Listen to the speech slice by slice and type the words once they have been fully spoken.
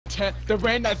tent. The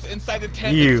rain that's inside the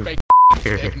tent You. is fake.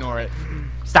 Ignore it.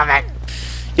 Stop it!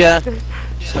 Yeah.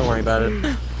 Just don't worry about it.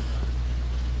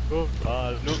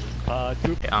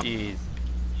 Jeez.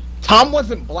 Tom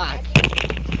wasn't black.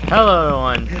 Hello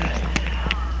everyone.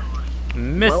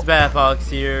 MrBadFox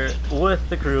here with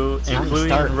the crew,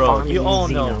 including Rogue. You all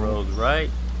know Rogue, right?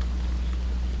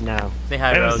 No. Say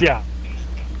hi, Rogue. Yeah.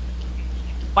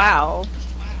 Wow.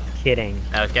 Kidding.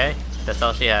 Okay, that's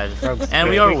all she has. Rogue's And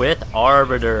we great. are with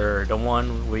Arbiter, the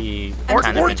one we kind of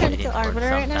been trying to waiting kill for Arbiter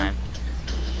some right now. time.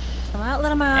 Come out,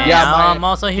 let him out. And Yeah, I'm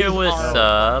also here with horrible.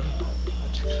 Sub.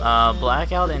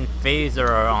 Blackout and Phaser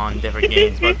are on different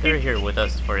games, but they're here with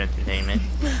us for entertainment.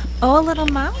 Oh, little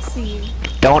mousy.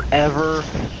 Don't ever,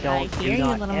 I do hear you,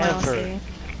 not little ever mousy.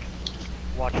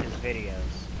 watch his videos.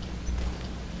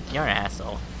 You're an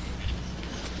asshole.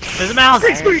 There's a mouse!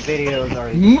 His videos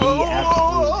are the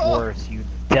absolute worst. You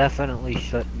definitely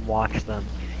shouldn't watch them.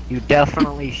 You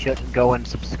definitely shouldn't go and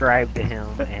subscribe to him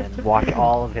and watch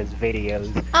all of his videos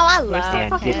Oh, I love and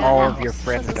fucking get all of mouse. your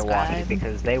friends to watch it Subscribe.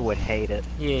 because they would hate it.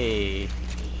 Yay.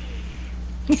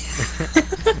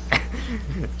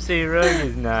 See, Rogue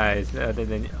is nice, other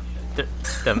than the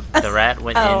rat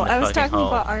went in the Oh, I was fucking talking hole.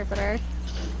 about Arbiter.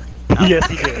 Yes,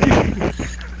 he did.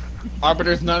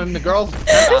 Arbiter's not in the girls. I'm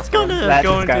just gonna That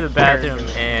go just into got the bathroom turned.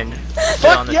 and sit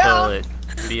Fuck on the yeah! toilet,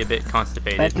 be a bit That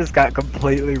constipated. just got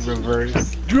completely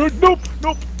reversed. Nope.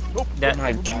 That,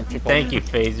 My- thank you,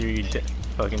 Phaser, you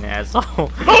fucking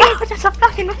asshole. Oh, that's a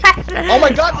fucking rat! Oh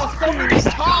my god, there's so many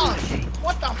Toms!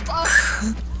 What the fuck?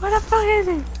 What the fuck is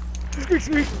it?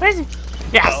 Where is it?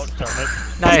 Yes! Oh, darn it.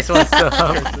 Nice one, Sub.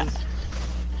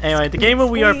 Anyway, the game that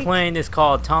we are playing is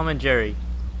called Tom and Jerry.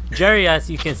 Jerry, as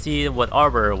you can see, what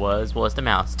Arbiter was the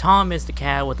mouse. Tom is the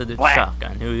cat with the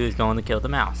shotgun who is going to kill the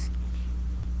mouse.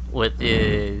 What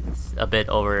is a bit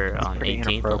over on pretty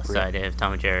 18 plus inappropriate. side if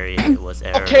Tom and Jerry was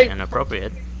ever Okay.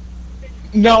 inappropriate.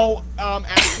 No,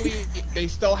 actually, they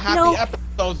still have No. the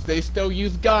episodes. They still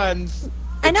use guns.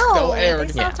 I It's know. still They aired.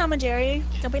 still have Yeah. Tom and Jerry.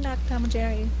 Don't be knocking Tom and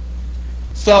Jerry.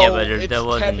 So Yeah, but it's there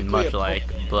wasn't technically much a like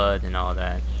blood and all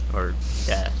that, or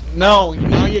death, No,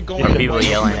 now you're going or to people way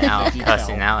yelling into out, detail.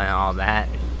 cussing out, and all that.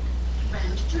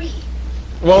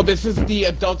 Well, this is the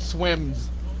Adult Swim's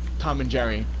Tom and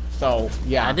Jerry. So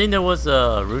yeah. I think there was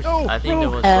a roof. No, I think there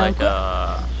was no. like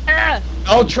a.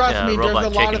 Oh, trust Yeah, me, there's a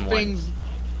robot lot chicken of one. things.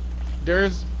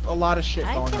 There's a lot of shit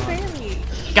I going can on. barely.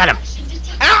 Got him!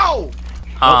 Ow!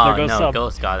 Oh, there goes no, Sub.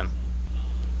 Ghost got him.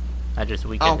 I just I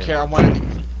weakened don't him. care. I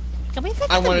wanted. Can we fix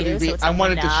I the wanted to view be- so it's I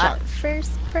wanted to not shut-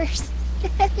 first person?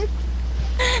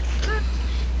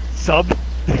 Sub.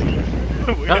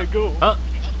 Where'd I go? Oh!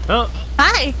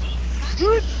 Hi.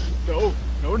 No.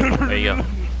 There you go.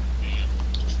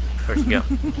 Where'd she go?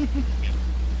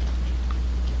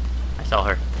 I saw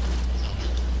her.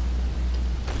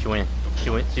 She went. She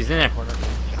went. She's in there.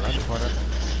 Around the corner.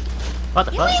 What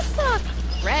the You fuck? guys suck.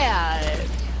 Rad.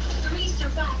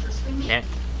 Damn it.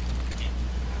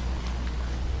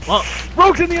 Whoa!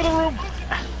 Rogue's in the other room.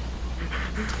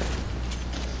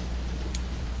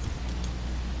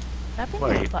 Up in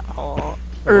Where are your you? butthole.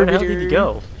 Where the hell did you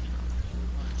go?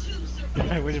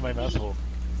 I went in my mouse hole.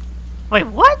 Wait,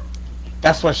 what?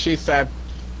 That's what she said.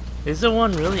 Is there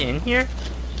one really in here?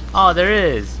 Oh, there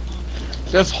is.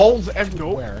 There's holes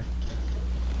everywhere.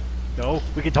 No,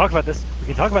 we can talk about this. We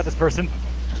can talk about this person.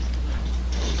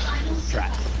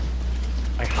 Drat.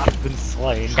 I have been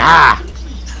slain. Ah!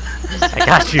 I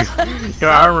got you. Your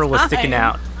armor was sticking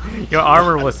out. Your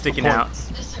armor was sticking out.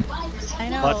 I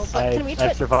know, But but can we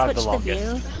I've survived switch the the view?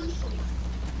 longest.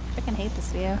 I freaking hate this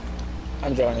view.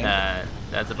 I'm joining.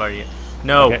 That's a part of you.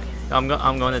 No, Okay. I'm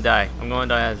going to die. I'm going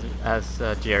to die as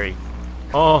Jerry.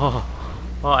 Oh,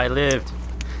 I lived.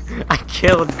 I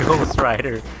killed Ghost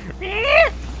Rider.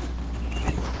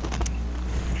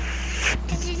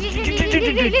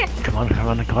 Come on,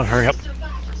 hurry up.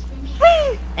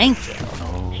 Thank you.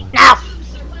 No!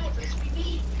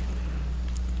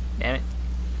 Damn it!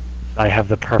 I have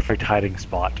the perfect hiding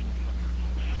spot.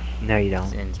 No, you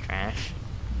It's don't. in trash.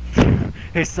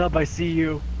 Hey, Sub, I see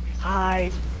you.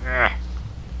 Hi. Ugh.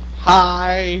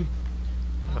 Hi.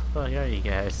 What the fuck are you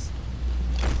guys?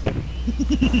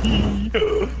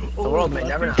 The world may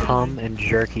never know. Tom and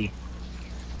Jerky.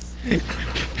 Are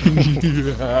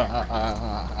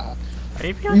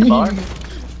you behind the bar?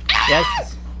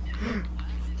 Yes.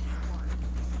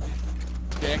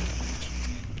 Dick.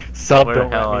 Sub, Where the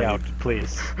don't hell let me are out,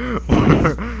 please.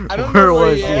 I don't Where know where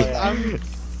was he he? is. I don't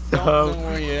So, know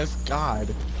where he is.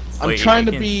 God. I'm Wait, trying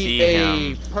you to can be see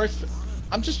a him. person.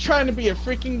 I'm just trying to be a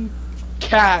freaking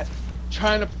cat,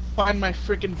 trying to find my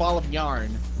freaking ball of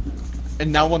yarn.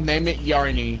 And now we'll name it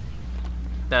Yarny.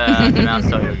 the mouse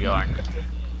stole your yarn.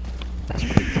 That's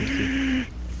pretty juicy.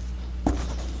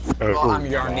 Oh, I'm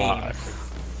yarning.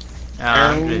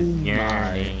 I'm just my.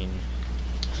 yearning.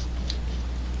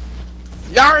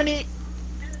 Yarny!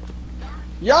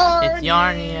 Yarny! It's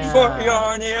Yarnia. For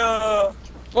Yarnia!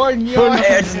 For Yarnia!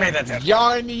 Hey, I just made that joke.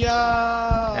 Yarnia!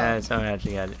 Yeah, someone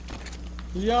actually got it.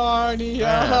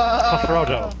 Yarnia!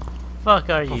 Frodo. Fuck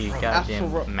are you, Afro-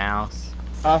 goddamn mouse?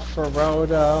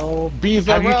 Afrodo. Have you checked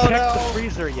the Beezerodo!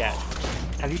 freezer yet?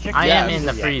 Have you checked I the am Yes. in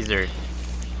the yet? freezer.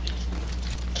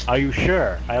 Are you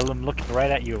sure? I am looking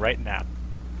right at you right now.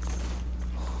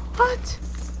 What?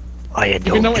 I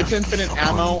adore Even though it's infinite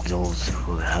ammo. those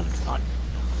who have none.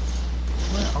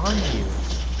 Where are you?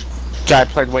 I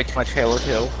played way too much Halo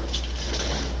 2.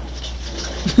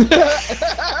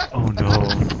 Oh no.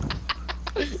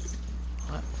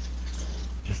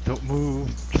 Just don't move.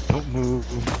 Just don't move.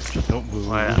 Just don't move.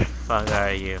 Where the fuck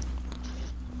are you?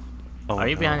 Oh, Are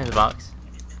you behind this box?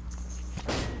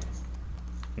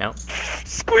 Nope.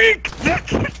 Squeak!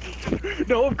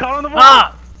 No, I'm caught on the wall!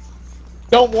 Ah!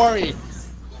 Don't worry.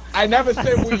 I never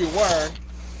said where you were.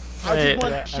 I Wait, just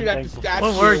wanted to shoot at the statue.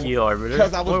 Where were you, Arbiter?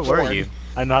 Because I was Where were bored. you?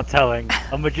 I'm not telling.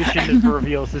 A magician never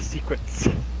reveals his secrets.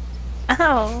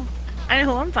 Oh, I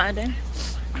know who I'm finding.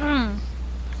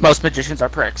 Most magicians are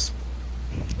pricks.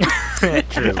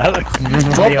 True. Well, that's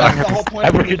the whole point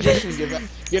of Abracadabra. magician.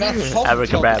 You're not supposed to tell the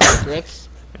Abracadabra. secrets.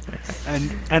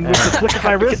 And with the flick of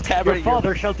my wrist, Abracadabra, your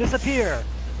father shall disappear.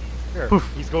 Here,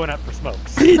 he's going out for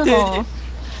smokes. Oh,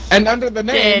 And under the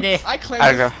name, Daddy. I claim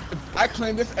I this, go. I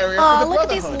claim this area oh for the look at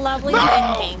these Brotherhood. lovely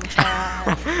No! in-game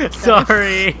chat.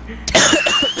 Sorry.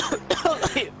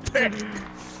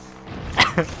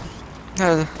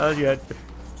 Oh, good.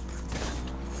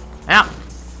 Ow!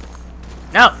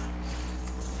 No!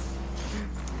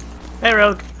 Hey,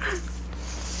 Rogue.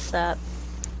 What's up?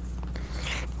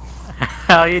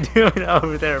 How you doing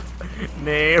over there,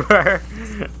 neighbor?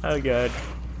 Oh, good.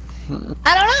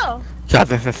 I don't know. God,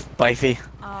 this is spicy.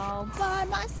 All by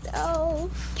myself.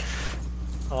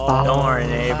 Oh, Don't worry,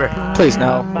 neighbor. Please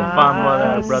no. We'll find one of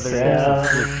our brothers and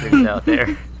sisters out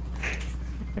there.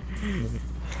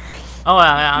 Oh,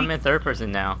 I'm in third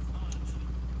person now.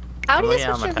 How do you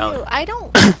yeah, switch I'm your a view? I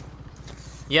don't.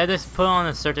 Yeah, just put on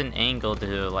a certain angle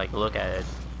to like look at it.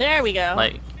 There we go.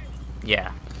 Like,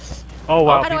 yeah. Oh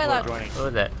wow, How do I people are look? joining. What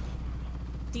was that?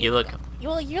 Do You look.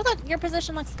 Well, your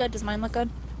position looks good. Does mine look good?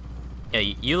 Yeah,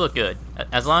 you look good.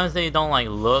 As long as they don't like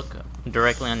look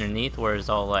directly underneath where it's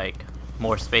all like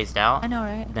more spaced out, I know,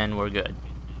 right? then we're good.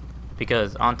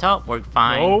 Because on top we're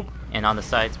fine, Nope. and on the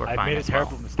sides we're I've fine made a as well.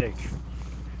 terrible mistake.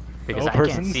 Because No, I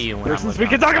can't see you when I'm persons,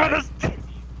 looking we can on talk the about side.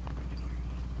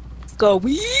 this! Go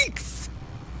weeks.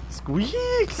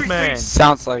 Squeaks, man.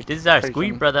 Sounds like. This is our Pretty Squeak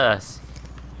funny. brothers.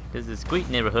 This is the Squeak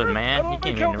neighborhood, man. He Out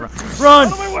can't of even my run.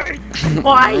 Out of my way!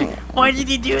 Why? Why did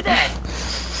he do that?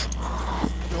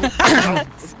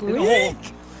 Squeak.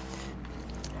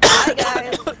 Hi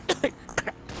guys.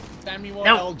 Samuel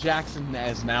No. L. Jackson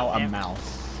is now a Yeah.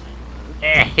 mouse.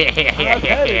 I've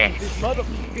had it. This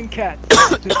motherfucking cat.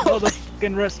 This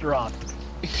motherfucking restaurant.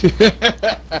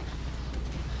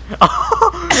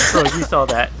 Bro, you saw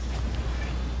that.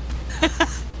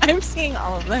 I'm seeing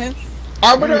all of this.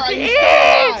 Arbiter, are you still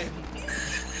alive?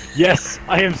 Yes,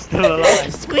 I am still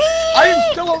alive. Squeak! I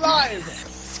am still alive!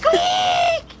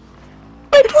 Squeak!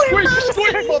 Squeak,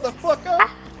 squeak, motherfucker!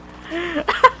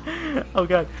 Oh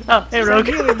god. Oh, hey Rogue.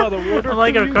 Really, Mother Water, I'm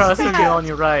like do you across and see? get on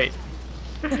your right.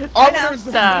 Arbiter's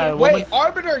Woman. wait,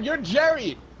 Arbiter, you're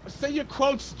Jerry. Say your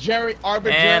quotes, Jerry.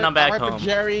 Arbiter. And I'm back Arbiter, home.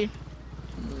 Jerry.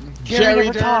 Jerry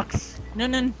never Dur. talks.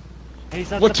 No.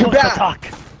 He's not What you supposed to got? talk.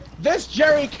 This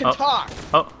Jerry can Oh. talk.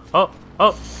 Oh.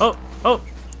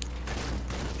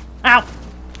 Ow!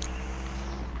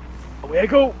 Away I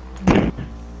go.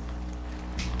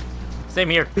 Same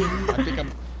here. I think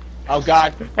I'm. Oh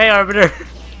God. Hey Arbiter.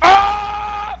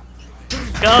 Ah!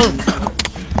 Go!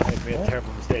 I made a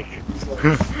terrible mistake.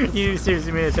 You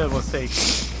seriously made a terrible mistake.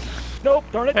 Nope,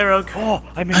 darn it. Hey Rogue. Oh,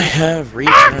 I made I have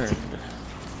returned.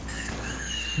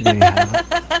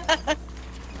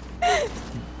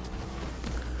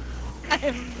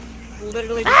 I'm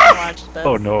literally just watched this.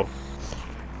 Oh no.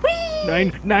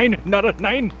 9, not a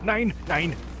 9.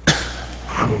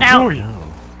 Ow!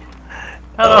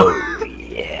 Oh.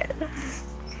 Yeah.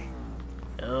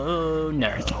 Oh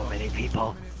no. So many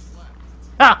people.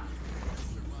 Ah!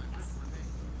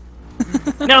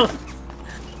 No!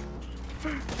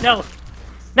 No!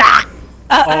 Ah!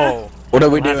 Oh. What are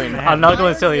we Last doing? man. I'm not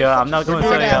going to tell you. I'm not going to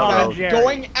Going tell you out, out, Rogue. Jerry.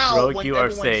 going out Rogue, when you are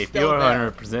everyone's safe. still You are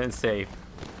there. 100% safe.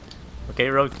 Okay,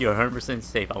 Rogue, you're 100%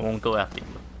 safe. I won't go after you.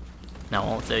 No, I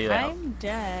won't sell you out. I'm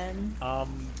dead. Oh,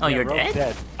 Yeah, you're Rogue's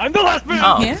dead? I'm the last man!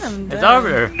 Oh, Yeah, I'm it's dead.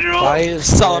 Arbiter. Why is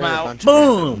Sell 'em there a out. bunch of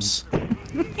Boom! randoms?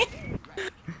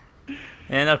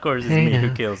 And of course, it's Hey me who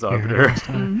now, kills you're Arbiter. a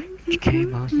star. You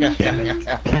came on.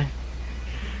 Yeah.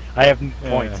 I have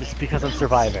points just because I'm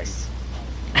surviving.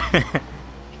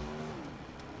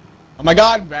 Oh my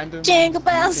god, random. Jingle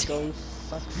bells.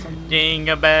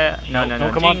 Jingle bell. No, no, no.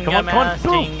 No, come on, Jingle come on, come on, mouse,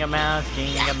 go. jingle mouse,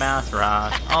 jingle mouse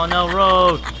rock. Oh no,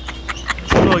 Rogue!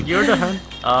 Rogue, you're the hunt.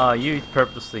 Oh, you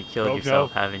purposely killed Rogue,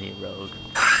 yourself, no. haven't you, Rogue?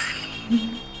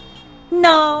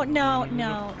 No, no,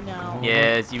 no, no.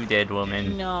 Yes, you did,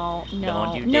 woman. No, no,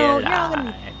 Don't you no, dare no,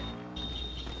 lie.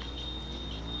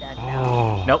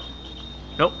 Oh. Nope.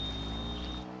 Nope.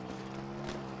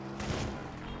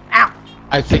 Ow!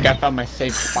 I think I found my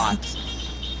safe spot.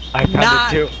 I found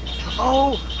Not- it too.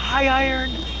 Oh, hi, Iron.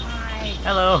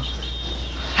 Hello.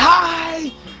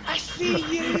 Hi! I see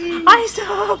you! I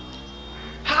saw.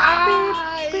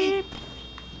 Hi! Beep.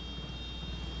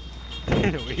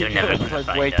 You're never gonna Played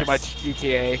find way us. too much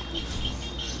GTA.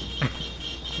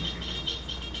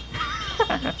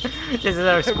 This is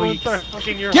our Everyone squeaks. start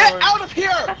fucking your Get horn. out of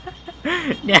here!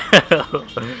 No.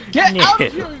 Get No. out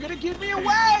of here! You're gonna give me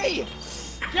away!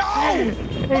 Yo!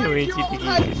 Find wait, your own TPD.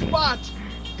 hiding spot!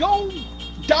 Go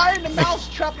die in the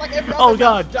mouse trap like every Oh, other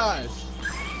God. mouse does!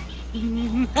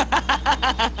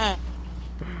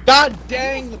 God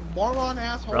dang, the moron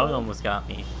asshole! Rogue almost got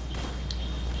me.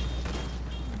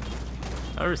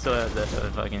 I still have the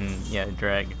fucking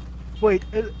drag. Wait,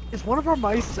 is one of our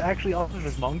mice actually offered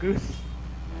as mongoose?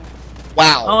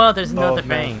 Wow! Oh well, there's another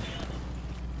man. thing.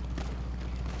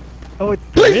 Oh, it's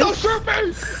Please don't shoot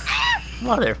me!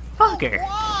 Motherfucker.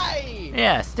 Why?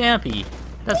 Yeah, Stampy.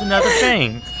 That's another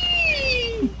thing.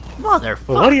 Motherfucker.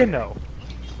 Well, what do you know?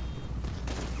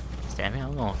 Stampy,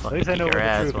 I'm gonna fucking least I kick know your where the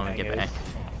ass truth when we hang get is. back.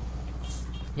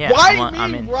 Yeah, Why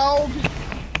I'm me, in. Rogue?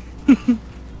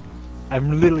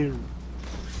 I'm literally.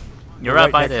 You're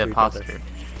right by next the to each other. imposter.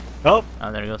 Oh,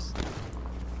 Oh, there it goes.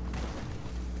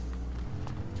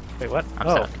 wait, what? I'm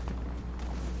oh. stuck.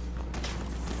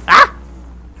 Ah!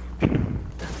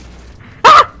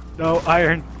 No,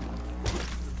 Iron.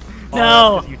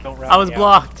 No! 'cause you don't round I was me out.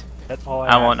 blocked. That's all I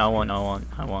I won't,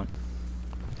 ask. I won't.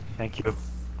 Thank you.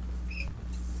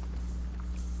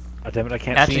 Oh, damn it, I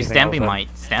can't Actually, see anything Stampy all of a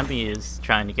might. Stampy is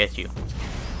trying to get you. sudden.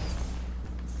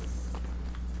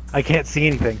 I can't see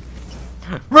anything.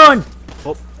 Run!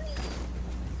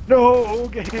 No,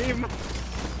 game!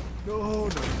 No, no,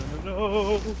 no,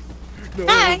 no, no.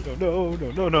 Hi. No,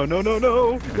 no, no, no, no, no, no,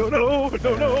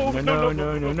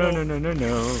 no, no, no, no, no,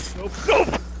 no. Nope, nope.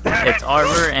 It's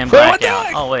Arbor and Who am I Blackout.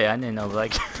 doing? Oh wait, I didn't know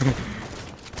Black.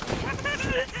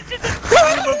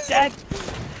 I'm dead.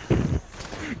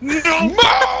 No!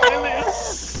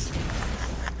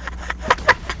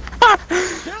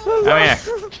 Come here.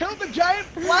 Kill the giant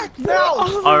black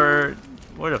mouse! Arbor,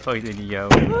 where the fuck did he go?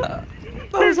 That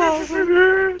was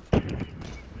awesome.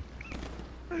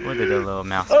 Where did the little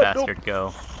mouse Oh, bastard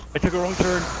go? I took a wrong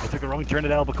turn. I took a wrong turn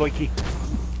at Albuquerque.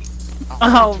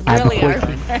 Oh, really? quickie.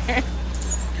 Arbiter?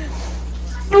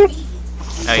 Oh,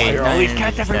 Why he's are not all these in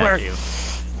cats the everywhere? statue.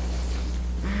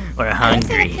 We're I said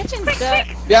the hungry. kitchen's good.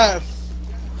 Yes!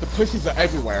 The pussies are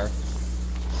everywhere.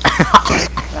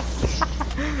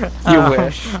 You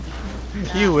wish.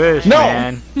 You wish, No.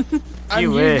 man. I'm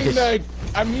You using wish.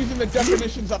 I'm using the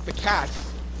definitions of the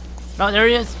cats. Oh, there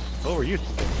he is. Oh, we're used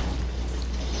to it.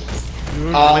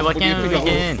 Wait, What what do you can we think get of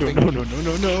in? those No, no, no,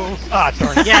 no, no. Ah,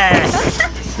 darn it. Yes!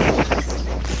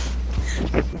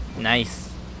 Nice.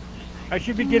 I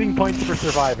should be getting points for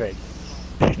surviving.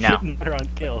 No. Shouldn't matter on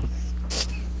kills.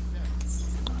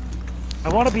 I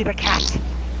want to be the cat.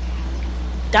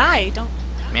 Die. Don't.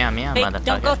 Meow, meow, Wait, motherfucker.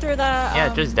 don't go through the. Yeah,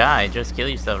 just die. Just kill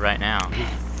yourself right now.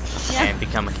 Yeah. And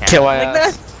become a cat. Kill Like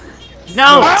ass. that.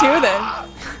 No! Two then.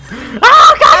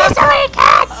 Oh god, there's so many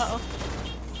cats! Uh-oh.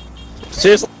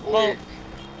 Seriously?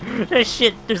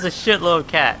 There's a shitload of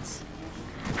cats.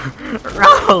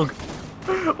 Rogue!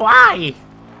 Why?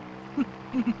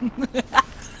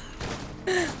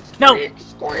 No!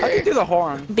 How do you do the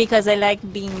horn? Because I like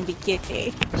being the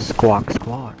kitty. Squawk,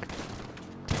 squawk.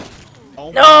 Oh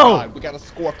my No! God, we got a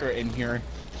squawker in here.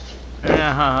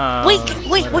 Wait.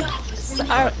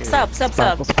 Sub.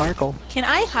 Sparkle, sparkle. Can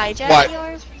I hijack What?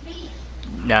 yours?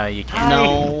 No, you can't.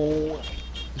 No.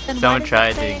 Then Someone why does it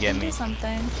tried say to I get can me. do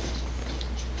something.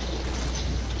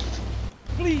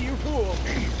 Flee, you fool.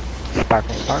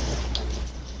 Sparkle, sparkle.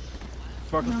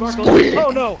 Sparkle, sparkle.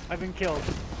 Oh no, I've been killed.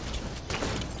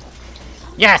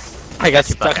 Yes! I got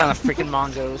stuck on a freaking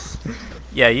mongoose.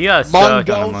 Yeah, you got stuck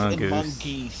on a Mongos and mongoose.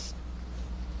 monkeys.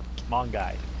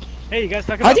 Mongai. Hey, you guys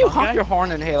talking How about do you one honk guy? your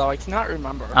horn in Halo? I cannot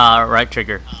remember. Right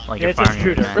trigger, like Yeah, you're it's just firing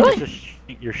shooter. your gun. It's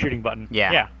just your shooting button.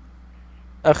 Yeah. Yeah.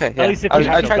 Okay, yeah. least if I you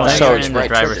tried know to When that. show you're it's in the right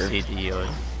driver's trigger. seat, you use.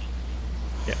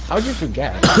 How'd you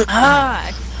forget? Ah,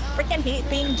 I freaking hate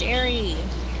being Jerry.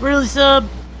 Really, sub?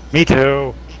 Me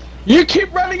too. You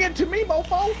keep running into me,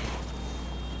 mofo!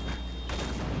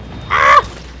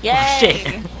 Yay!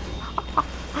 Shit.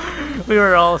 We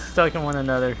were all stuck in one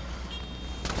another.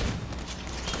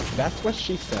 That's what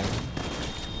she said.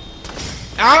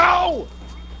 Ow!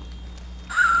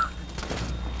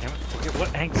 Damn it. Okay,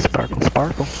 what angle? Sparkle,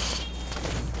 sparkle.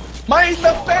 Mine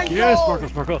the fango! Yeah, sparkle,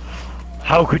 sparkle.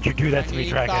 How could you do that to me,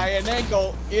 Dragon?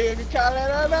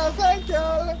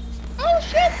 Oh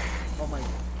shit! Oh my.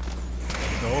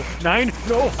 No. 9?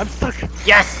 No, I'm stuck.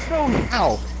 Yes! No.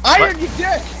 Ow! Iron, you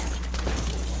dick!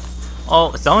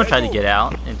 Oh, someone tried to get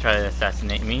out and try to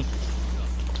assassinate me.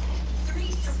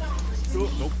 No,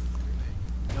 nope.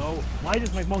 No. Why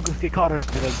does my mongoose get caught under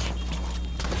the...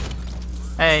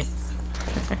 Hey.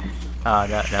 Oh,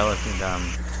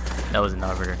 that was an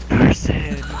arbiter.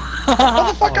 person?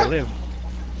 Oh, I live.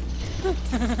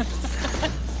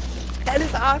 That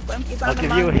is awesome. He's I'll on the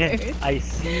give you a mongoose. hint. I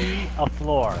see a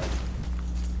floor.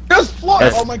 There's floor!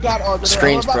 Yes. Oh my god, Arbiter.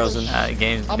 Screen's I'm about frozen.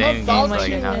 Games I'm like about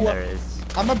now to- there is.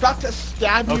 I'm about to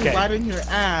stab you Okay. right in your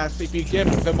ass if you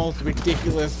give the most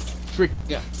ridiculous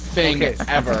thing Okay,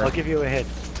 ever. I'll give you a hint.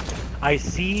 I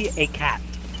see a cat.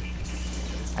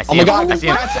 I see Oh my him. god, I see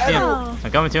him. that's I see him. Wow.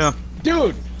 I'm coming to him.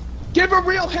 Dude, give a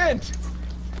real hint!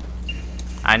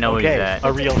 I know where he's Okay, at.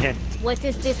 a real hint. What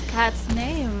is this cat's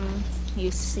name?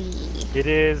 You see, It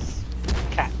is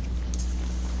cat.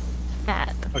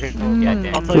 cat. Okay,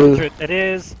 Goddamn. I'll tell you the truth. It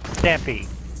is Stampy.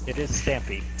 It is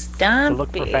Stampy. Dumpy.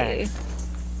 look for fangs.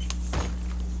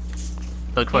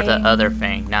 Look for the other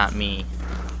Fang, not me.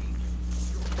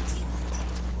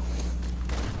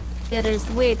 There is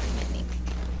way too many.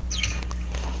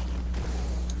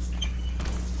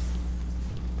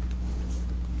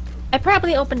 I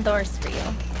probably opened doors for you.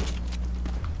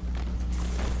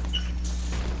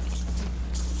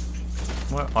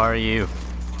 Where are you?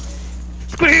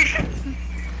 Squeak!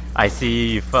 I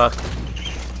see you, fuck.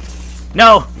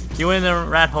 No! You went in the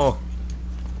rat hole.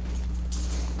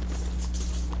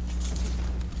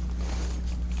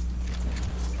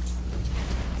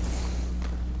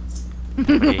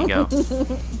 There you go.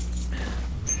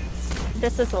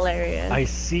 This is hilarious. I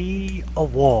see a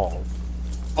wall.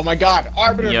 Oh my god,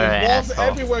 Arbiter, You're there's an walls asshole.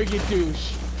 everywhere, you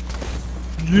douche.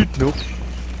 Nope.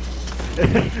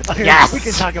 Yes! We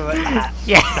can talk about that.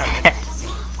 Yes!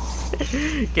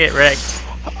 Get wrecked.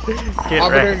 Get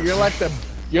Arbiter, wrecked.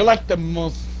 you're like the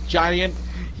most giant.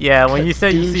 Yeah, when you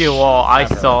said you see a wall, I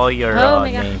saw your Oh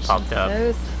my name gosh, popped up.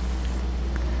 so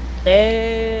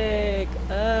sick.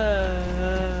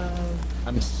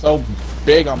 I'm so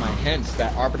big on my hints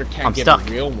that Arbiter can't I'm get stuck.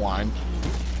 a real one.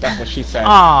 That's what she said.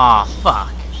 Aw,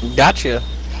 fuck. Gotcha.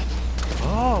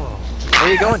 Oh.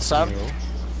 Where you going, sub?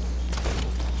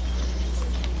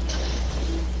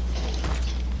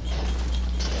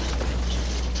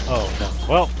 Oh, no.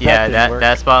 Well, Yeah, didn't that work.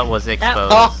 that spot was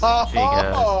exposed Oh.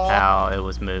 because how it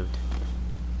was moved.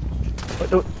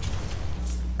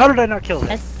 How did I not kill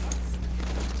him? It's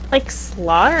like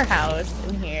slaughterhouse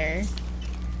in here.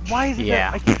 Why is it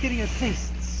Yeah. that I keep getting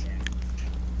assists?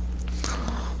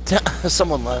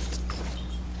 Someone left.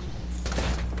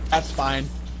 That's fine.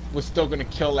 We're still gonna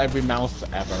kill every mouse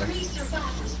ever.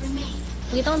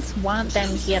 We don't want them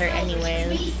here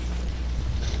anyway.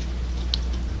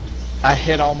 I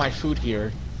hid all my food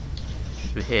here.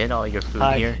 You hid all your food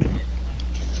Hi. here.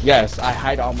 Yes, I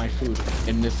hide all my food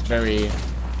in this very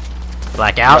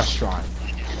Blackout? restaurant.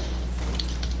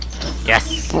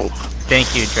 Yes.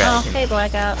 Thank you, Oh, Dragon. hey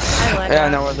Blackout. Hi Blackout. Yeah, I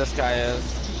know where this guy is.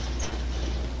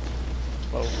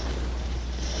 Whoa.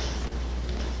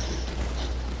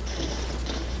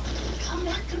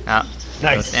 Ah,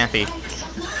 Nice. no, Stampy.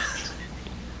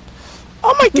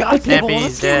 Oh my god,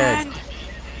 Stampy's dead.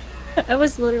 I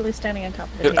was literally standing on top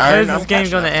of the Dude, table. Where's I'm this game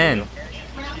catching gonna up to end?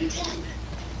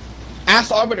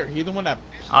 Ask Arbiter, he's the one that.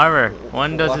 Arbor,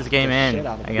 when does this game the end? shit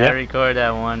out of I me. gotta Yep. record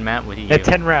that one map with you. At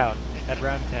 10 round. At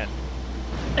round 10.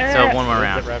 So one more At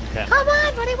round. round 10. Come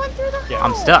on, but I went through the hole. Yeah.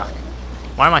 I'm stuck.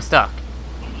 Why am I stuck?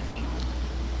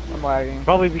 I'm lagging.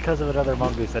 Probably because of another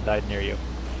mongoose that died near you.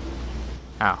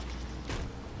 Ow.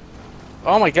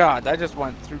 Oh my god, I just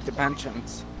went through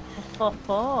dimensions. Oh,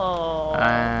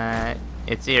 oh.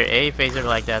 It's either A, phaser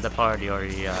like that at the party, or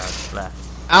you left.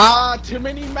 Ah, too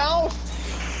many mouse.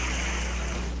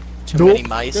 Too many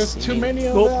mice. There's you too mean? many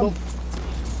of Nope, them. nope.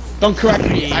 Don't correct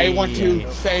me. I want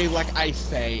to say like I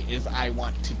say is I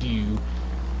want to do.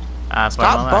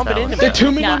 Stop bumping into me. They're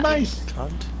too many Yeah. mice.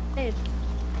 Cunt. Hey,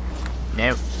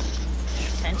 Nope.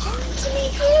 attention to me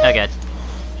here? Oh god.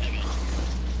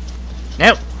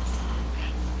 Nope.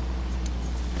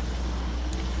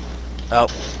 Oh.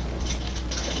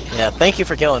 Yeah, thank you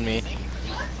for killing me.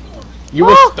 You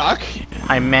were stuck?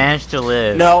 I managed to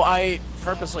live. No, I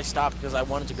purposely stopped because I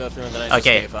wanted to go through and then I just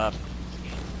Okay. gave up.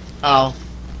 Oh.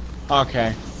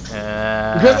 Okay.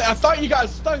 Because I thought you got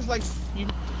stuck. It's like, you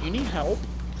need help.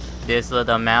 This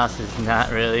little mouse is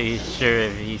not really sure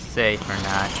if he's safe or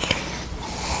not.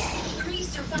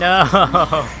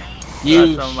 No!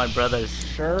 You Some of my brothers.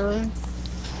 sure?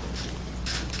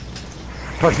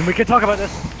 Person, we can talk about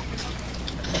this.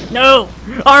 No!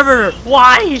 Arbiter!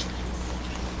 Why?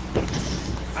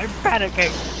 I'm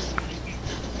panicking.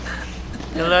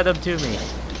 You led him to me.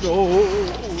 No.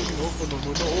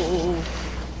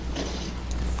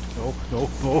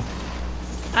 No.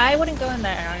 I wouldn't go in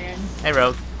there, Iron. Hey,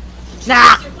 Rogue.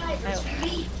 Nah!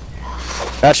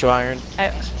 Got you, Iron.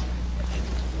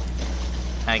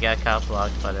 I got cop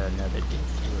blocked by another dude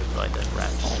who was like a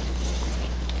rat hole.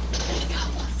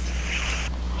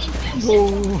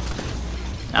 No.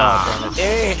 Ah.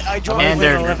 Hey, I joined. And win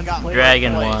their 11th place.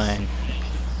 dragon won.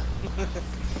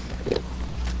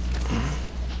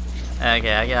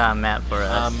 Okay, I got a map for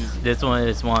us. This one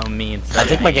is one me and I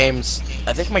think my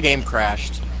game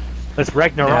crashed. Let's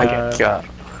Ragnarok. God.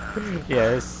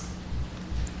 Yes.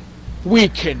 We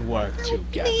can work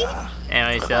together.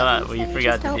 Anyway, so we Can you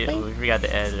forgot just to help do. me? We forgot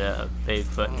to add a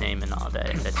Bigfoot name and all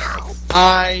that in the text.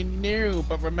 I knew,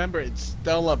 but remember, it's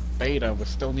still a beta. We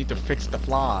still need to fix the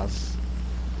flaws.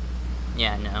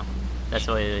 Yeah, no. That's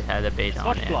why we had a beta on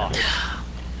What it. flaws?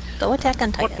 Go attack on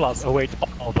What Titan. flaws? Oh wait,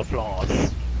 all the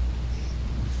flaws.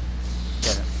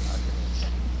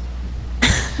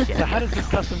 So how does this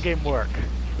custom game work?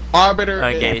 Arbiter.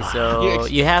 Okay, is- so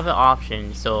you have an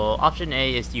option. So option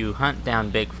A is you hunt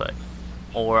down Bigfoot,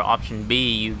 or option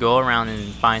B you go around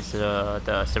and find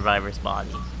the survivor's body.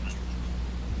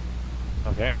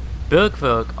 Okay.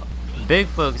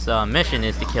 Bigfoot's mission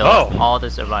is to kill Oh. all the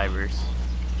survivors.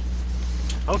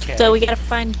 Okay. So we gotta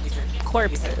find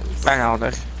corpses. Hang on,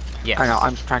 this. Yes, Hang on,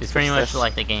 I'm trying to it's pretty fix much this.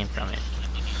 like the game from it.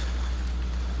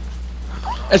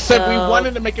 Except we So-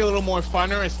 wanted to make it a little more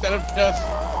funner instead of just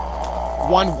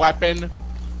one weapon,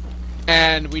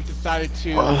 and we decided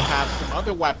to have some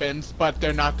other weapons, but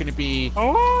they're not going to be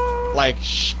like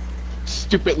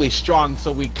stupidly strong.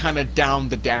 So we kind of downed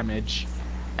the damage.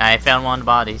 I found one of the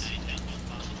bodies.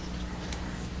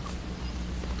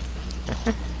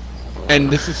 And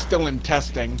this is still in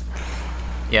testing.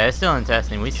 Yeah, it's still in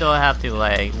testing. We still have to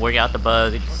like work out the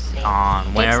bugs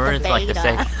on whenever it's like the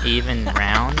beta. even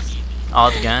rounds.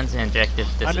 All the guns and objectives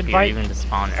disappear, invite- even the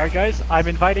spawner. Alright guys, I'm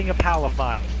inviting a pal of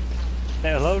mine.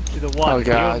 Say hello to the one, Oh, the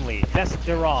God. only,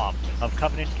 Despawn of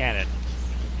Covenant Canon.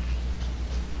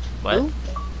 What? Ooh.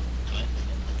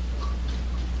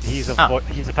 He's a Oh.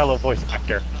 he's a fellow voice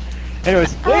actor.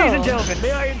 Anyways, ladies and Oh. gentlemen,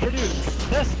 may I introduce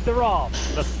Despawn,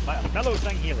 my fellow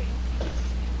Sangheili.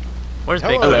 Where's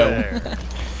Hello. Bigfoot?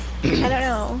 I don't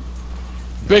know.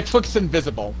 Bigfoot's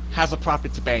invisible. Has a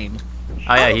prophet's bane.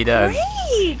 Oh yeah, he does.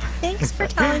 Great! Thanks for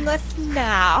telling us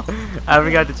now. I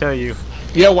forgot to tell you.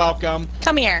 You're welcome.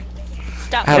 Come here.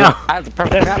 Stop. No. I have the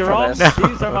perfect map for Despawn, this.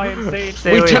 these are my insane,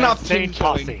 Stay We away. turn off insane team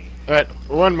killing. posse. Alright,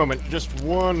 one moment. Just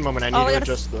one moment. I need Oh, we to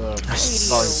gotta adjust the s-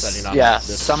 volume setting up. Yes,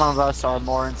 This- some of us are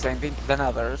more insane than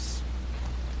others.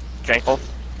 Jacob,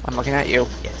 I'm looking at you.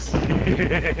 Yes.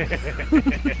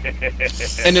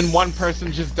 And then one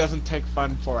person just doesn't take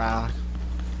fun for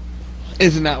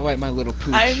Isn't that right, my little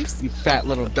pooch? I'm- You fat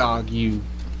little dog, you.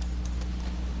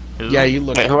 Who? Yeah, you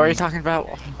look. Wait, at who are me. you talking about?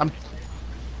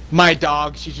 My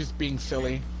dog. She's just being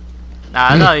silly.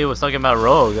 Nah, I thought he was talking about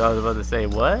Rogue. I was about to say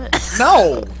what?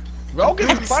 No, Rogue is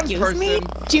a fun Excuse person. me?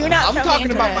 Do not I'm throw me talking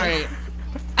into about it. my.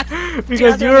 Because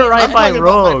you throw me were right I'm by talking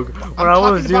about my- Rogue. I'm When I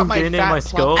was talking about zoomed my in in fat, my plump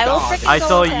scope, I will dog. freaking I go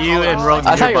saw attack you and all Rogue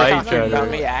I thought you were nearby talking each about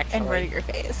other. me, and actually. murder your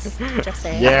face. Just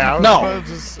saying. Yeah, I was No. about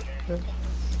to s- I was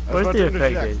Where's about the to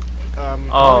interject. effect?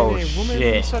 Calling a woman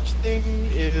shit. such thing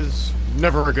is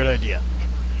never a good idea.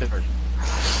 Never.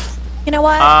 You know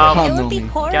what? Um, it would be Homie.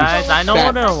 horrible. Guys, I don't if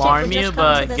want to that alarm shit would you, just come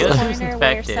but to this guess who's corner where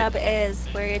your infected? sub is,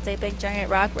 where it's a big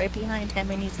giant rock right behind him,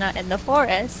 and he's not in the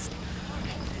forest.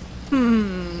 Oh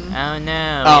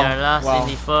no, Oh, we are lost well. in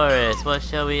the forest. What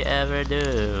shall we ever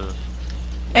do?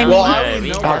 And Well, Don't I worry, would we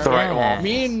know got the right this. wall.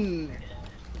 Me and.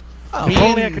 If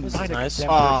only I Me could and. find a nice.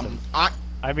 goddamn person.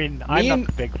 I mean, I'm me not and-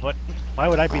 the Bigfoot. Why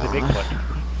would I be the Bigfoot?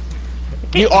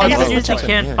 You are. I You gotta the- seriously switch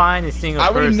can't find a single I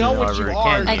already person, know what you Arbor, are.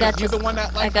 can I you? got You're to- the one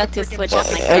that I likes got to freaking switch up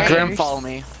my Hey, Grim, characters. follow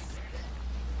me.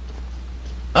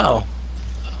 Oh.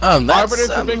 Arbiter's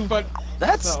a Bigfoot.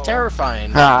 That's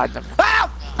terrifying. Ah, Are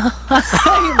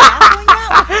you not going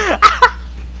that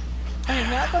way? Are you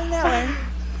not going that way?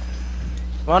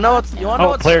 Wanna know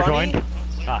what's player funny? joined.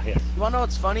 Ah, yes. You wanna know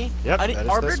what's funny? Yep, that is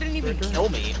Arbiter this. didn't even kill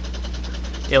me.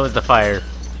 It was the fire.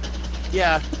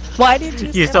 Yeah. Why did you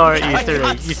You say saw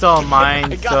that? you saw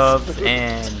mine, I got subs, spooked.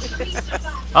 and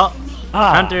oh,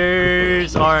 Ah,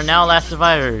 hunters are now last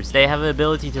survivors. They have the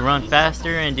ability to run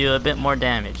faster and do a bit more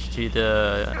damage to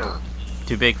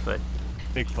Bigfoot.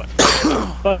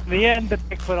 Bigfoot. But in the end, the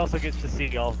Bigfoot also gets to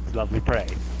see all his lovely prey.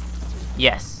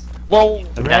 Yes. Well,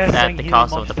 The That's at Sangheili the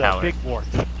cost of the monster, power. Big wart.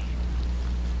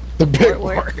 The big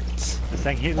Wart. warts. The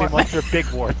Sangheili monster, Big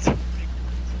wart.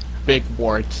 big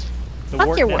warts. The Fuck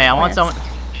wart your that- Hey, I want Forest.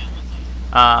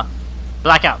 someone.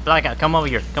 Blackout, come over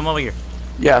here. Come over here.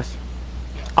 yes.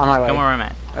 On my way, Come where I'm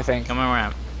at. I think. Come where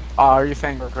I'm at. Are you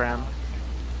saying Graham?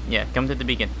 Yeah, come to the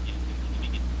beacon.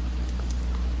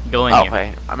 Go in Oh, here.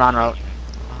 wait. I'm on route.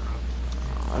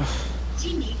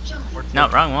 No,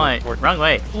 wrong way. Wrong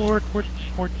way. Wart.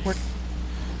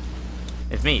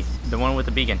 It's me, the one with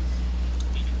the beacon.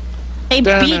 Hey,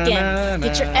 beacons,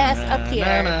 get your ass up here.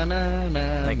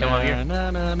 Like, come over here.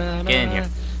 Get in here.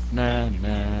 By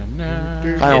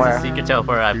There's a where? secret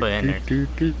teleport I put in there.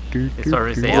 It's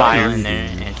sort of say Liar. in there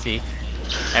and see.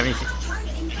 Everything.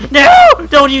 No!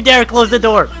 Don't you dare close the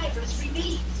door!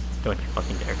 Don't you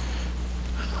fucking dare.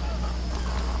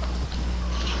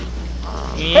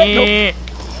 Yeah.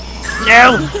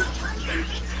 No!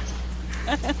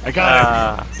 I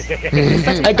got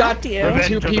it. I got you. two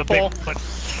Revenge of the people.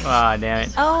 Bigfoot. Aw, damn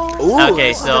it. Oh.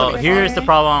 Okay, so here's the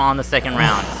problem on the second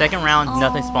round. Second round,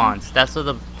 nothing Oh. spawns. That's what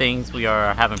the things we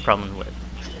are having problems with.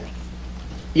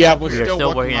 Yeah, We are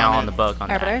still working out on the bug on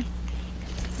that. Arbiter.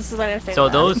 This is what I say. So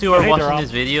to them. those who are Hey, watching they're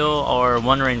this video are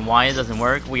wondering why it doesn't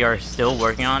work. We are still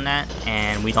working on that,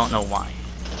 and we don't know why.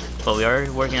 But we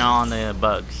are working on the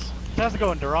bugs. How's it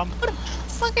going, Durham?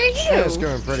 Fuck are Yeah, it's you?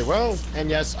 going pretty well. And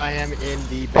yes, I am in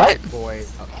the What? basic boy.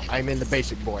 I'm in the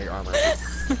basic boy armor.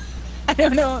 I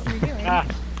don't know what you're doing. Ah,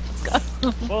 Let's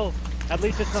go. well, at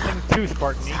least it's nothing too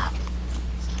Spartan-y.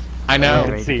 I know.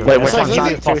 Ready to see. go. Wait, which Besides, one's I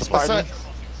not think- too Spartan?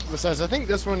 Besides, I think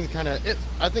this one kind of.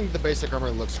 I think the basic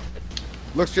armor looks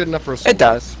good enough for a It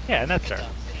does. Yeah, and that's fair.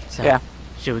 So, Yeah.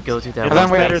 should we go to that It And then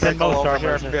looks we better have than to most go are over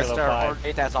here in Mr. Halo 5.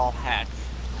 It has all hacked.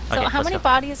 So Okay, how let's many go.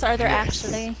 bodies are there Yes.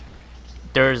 actually?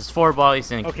 There's 4 bodies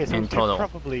in, Okay, so we in should total.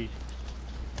 probably...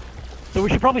 So we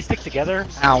should probably stick together.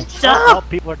 Ow. While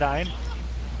people are dying.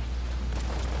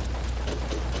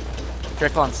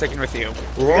 Drickle, I'm sticking with you.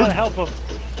 We gotta help them.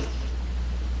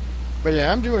 But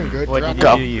yeah, I'm doing good. What did you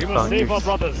Go. do, you We must save our fuckers?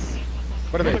 brothers.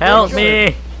 Wait a minute. Help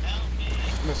me!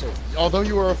 Listen, although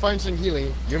you are a fine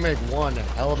Sangheili, you make one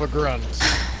hell of a grunt.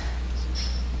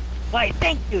 Why,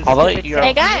 thank you. Although stupid you're-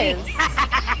 Hey Spartan.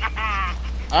 guys.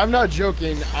 I'm not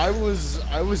joking. I was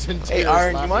in tears. Hey,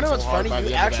 Aaron, you laughing wanna know so what's hard funny? by the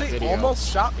You end of that actually video.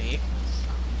 almost shot me.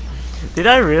 Did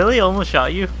I really almost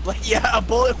shot you? Like, yeah, a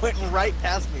bullet went right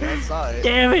past me. I saw it.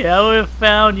 Damn it, I would have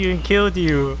found you and killed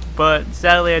you. But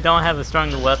sadly, I don't have a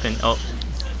stronger weapon. Oh,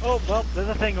 Oh, well, there's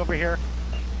a thing over here.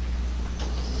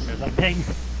 There's a thing.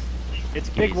 It's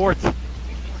Big Warts.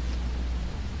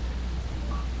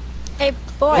 Hey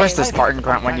boys. Where's the Spartan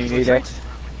grunt when you need it?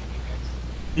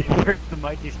 Where's the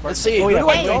mighty Spartan? Let's see, Oh, who yeah, do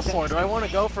I wait, go wait, for? Do I want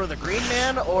to go for the green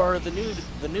man or the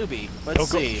newbie? Let's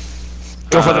Go. see.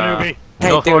 Go for the Uh, newbie. Hey,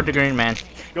 go for dude. the green man.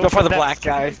 Go for the that black stupid-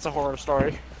 guy. It's a horror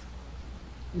story.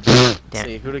 Let's Damn.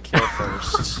 see, who to kill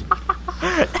first. Go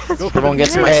for Everyone the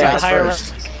gets my green shots higher up.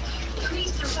 first.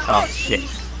 Oh shit.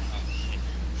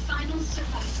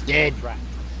 Dead.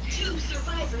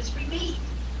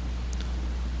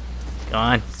 Go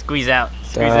on, squeeze out.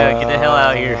 Squeeze out, get the hell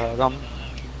out of here.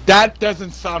 That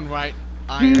doesn't sound right.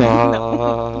 Iron.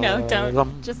 No,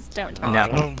 don't. Just don't talk.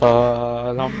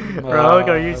 No. Rogue,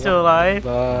 are you still alive?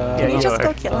 Can Yeah, you you just are.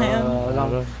 go kill him?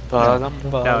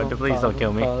 No, please don't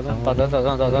kill me.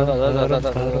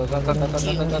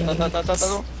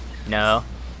 No.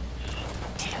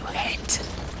 Do it.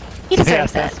 He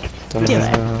deserves Yes, that. Do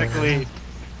it.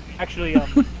 Actually,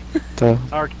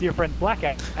 our dear friend Black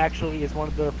actually is one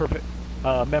of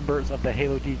the members of the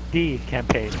Halo D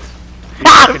campaign. The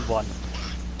second one.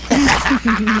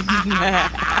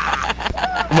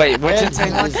 Wait, what's it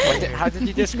saying? How did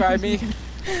you describe me?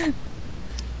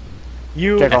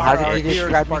 You Jacob, are how did our you dear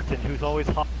describe me? Spartan who's always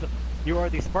hopped up. You are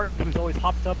the Spartan who's always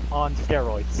hopped up on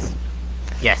steroids.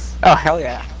 Yes, Oh, hell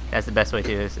yeah. that's the best way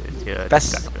to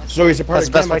That's- describe it. So he's a part That's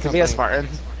the of best Gamma way to be a Company.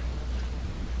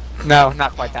 Spartan. No,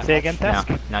 not quite that Say much. again, No,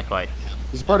 Tesk? not quite.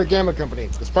 He's a part of Gamma Company.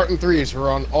 The Spartan 3s who are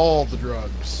on all the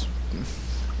drugs.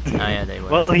 Oh yeah, they were.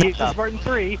 Well, he's a Spartan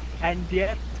 3, and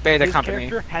yet pay the This company.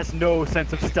 character has no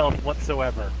sense of stealth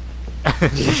whatsoever.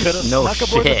 She could have No snuck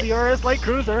aboard the shit. CRS light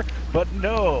cruiser, but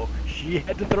no, she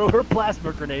had to throw her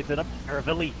plasma grenades at a pair of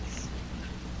elites.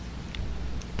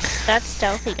 That's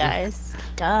stealthy, guys.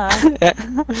 Duh. Actually,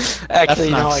 That's no,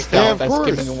 not I stealth, Yeah, of that's course.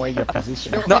 giving away your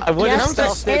position. No, I wouldn't Yes, have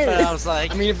stealthed it it, but is. I was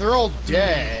like, I mean, if they're all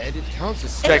dead, it counts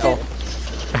as Draco.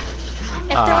 If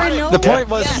there were no, the point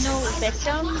was- no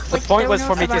victims, The like, point there was were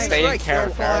for no me to stay in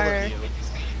survivors character. before-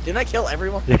 Didn't I kill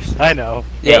everyone? I know.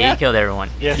 Yeah, Yeah. you killed everyone.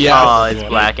 Yes. Yeah. Oh, it's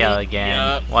blackout again.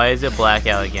 Yep. Why is it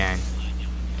blackout again?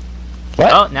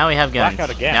 What? Oh, now we have guns.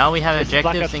 Blackout again. Now we have This is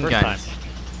objectives blackout and the first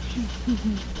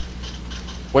guns.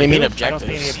 What do you mean I don't see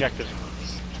any objectives? objectives.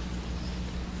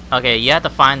 Okay, you have to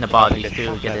find the bodies get to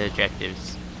shot get at. the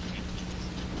objectives.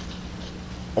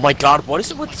 Oh my god, what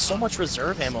is it with so much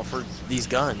reserve ammo for these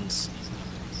guns?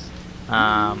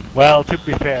 Well, to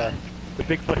be fair, the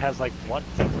Bigfoot has like what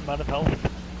amount of health?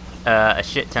 A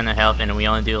shit ton of health, and we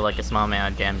only do like a small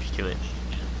amount of damage to it.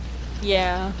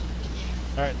 Yeah.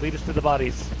 Alright, lead us to the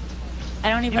bodies. I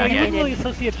don't even You know, you think didn't I really did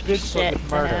associate Bigfoot shit with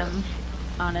to murder. him,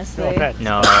 honestly. No offense.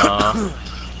 No.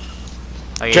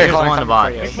 Okay, Jake, here's I'm one of the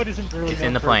coming for bodies. Bigfoot isn't really It's known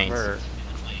in the for plains. murder.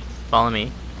 Follow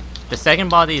me. The second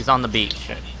body is on the beach.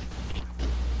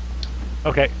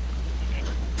 Okay.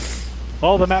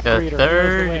 Oh, the map The creator. He knows the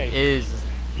third way. is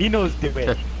He knows the way.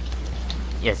 the-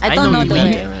 yes. I don't know you the way.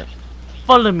 way. Damn it.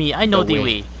 Follow me. I know The the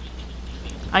way. way.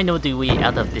 I know the way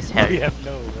out of this We house. have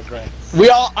no regrets.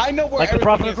 I know where Like the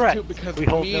Prophet everything of is Regrets. too because We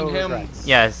hold me no and him. regrets.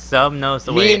 Yes, Sub knows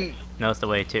the Me way. and- Knows the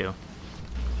way too.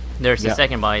 There's the Yeah.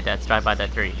 second body that's right by that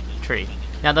tree.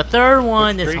 Now the third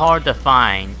one Which is tree? hard to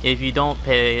find if you don't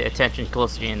pay attention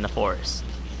closely in the forest.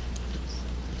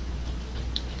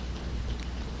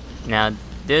 Now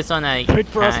this one I Good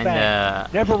for us, kinda.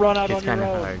 Never run out it's on your kinda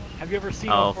own. hard. Have you ever seen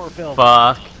a Oh horror film?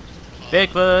 fuck!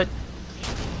 Bigfoot.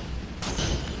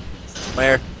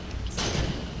 Where?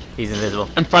 He's invisible.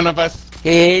 In front of us.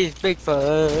 he's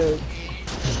Bigfoot.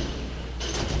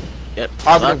 Yep.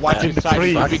 Arbiter, Fuck watch that. your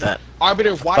side. Fuck that.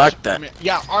 Arbiter, watch. Fuck that. I mean,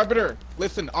 yeah, Arbiter.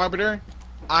 Listen, Arbiter.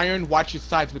 Iron, watch your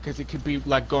sides because it could be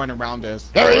like going around us.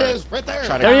 There he is, right there.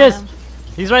 Try to- There he is.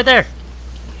 He's right there.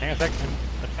 Hang on a second.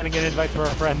 I'm trying to get an invite for our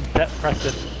friend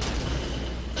Preston.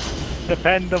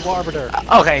 Defend the Arbiter.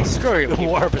 Okay, screw you. The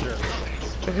Arbiter.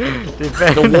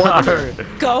 Defend The the water. water.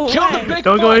 Go Kill the away. big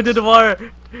Don't go butt. into the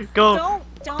water. Go.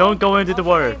 Don't go into the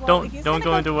water. Okay, well, Don't- he's don't gonna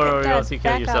go into the water or get else you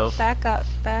kill back yourself. Back up.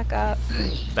 Back up.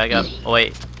 Back up. Oh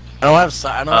wait. I don't have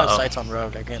I don't have Uh-oh. sights on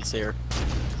Rogue. I can't see her.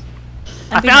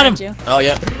 I I'm found behind him. you. Oh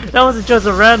yeah. That wasn't just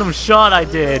a random shot I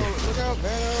did. Look out,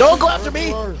 man. Don't go after me!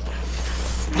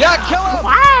 Yeah, kill him.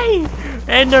 Why?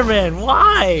 Enderman,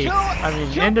 why? Kill- I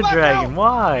mean, kill Ender Blackout. Dragon,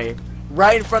 why?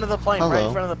 Right in front of the plane. Right Hello.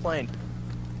 in front of the plane.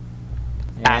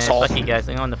 Yeah, Asshole. fuck you guys.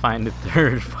 I'm going to find the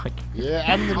third fucking. Yeah,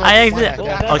 I'm the I next exit. one.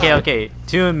 Yeah. Okay.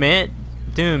 To admit,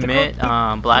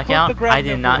 Blackout. Grand I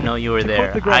did not Noble- know you were to quote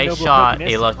there. the Grand I Noble shot a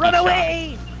Protagonist, lucky Run shot.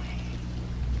 away!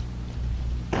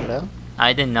 Hello?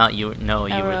 I did not know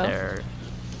you were Arrow. there.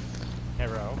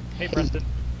 Hero. Hey, Preston.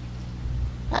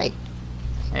 Hi,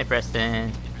 Hey,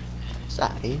 Preston.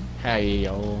 sorry. Hey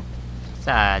yo.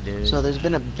 Sad, dude. So there's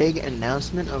been a big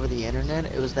announcement over the internet.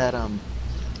 It was that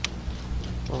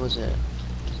what was it?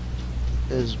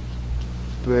 It was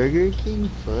Burger King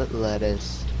foot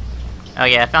lettuce. Oh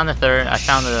yeah, I found the third. I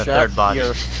found the third body.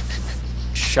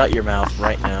 Shut your mouth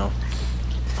right now.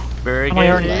 Burger. my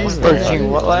already King. was Burger there.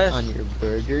 King, what was? On your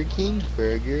Burger King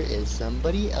burger is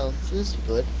somebody else's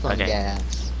foot fungus. Okay.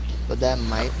 But that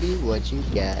might be what you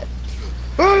get.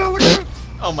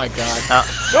 Oh my god.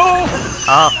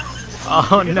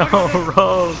 Oh no,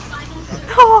 Rogue.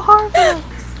 No, Harvey.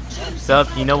 Sup,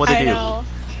 you know what to I do. know.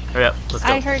 Hurry up, let's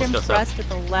go. I heard him let's go, Sup. thrust at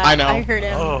the left. I know. I heard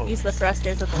him Oh. use the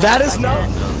thrusters at the left. That is second.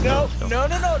 no,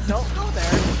 don't go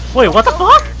there. Wait, what the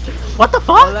fuck? What the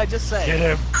What did fuck? I just say? Get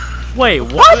him. Wait,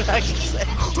 What what? did I just say?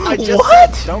 I just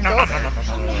What? said don't go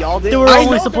there. Y'all did. There were I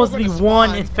only know supposed to they be were gonna one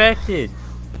spawn. infected.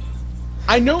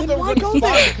 I know they're why gonna go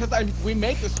spawn there? because we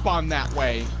made the spawn that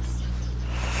way.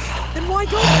 Then why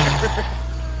go there?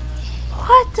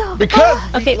 What the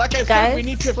Because, Okay, like I said, guys, we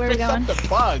need to where are we fix up going? the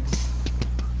bugs.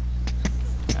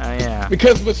 Oh yeah.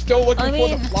 Because we're still looking I for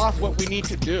mean- the flaws, what we need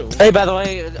to do. Hey, by the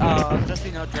way, just so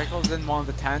you know, Draco's in one of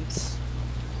the tents.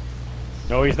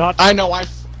 No, he's not. I know, I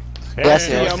Pay Yes,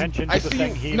 see yes. attention I to the see thing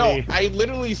you. he No, I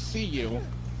literally see you.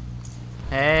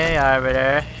 Hey,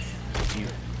 Arbiter.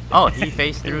 Oh, he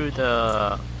faced through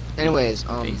the. Anyways,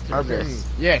 Face through Arbiter. this.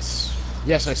 Yes.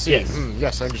 Yes, I see. Yes.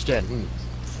 Yes, I understand.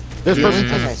 This Mm. person's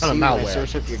Because I kind see of when I malware.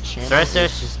 search up your channel, Sorry, it's sir.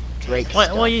 just Drake What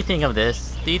stuff. do you think of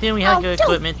this? Do you think we have Oh, good don't-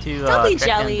 equipment to Don't be track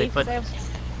down jelly. 'cause Bigfoot?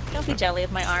 Don't be jelly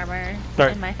with my armor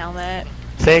Sorry. and my helmet.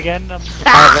 Say again.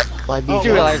 Why be You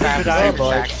do realize I have the same boy.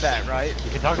 exact set, right?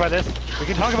 We can talk about this. We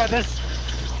can talk about this.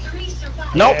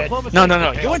 Nope. Diplomacy.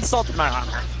 No. You insulted my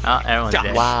armor. Oh, everyone's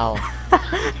dead. Wow.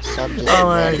 Subject Oh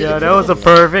my ready. god, that was a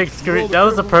perfect screen. That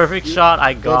was a perfect shot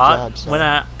I got job,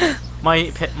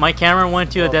 when my camera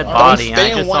went to a dead body and I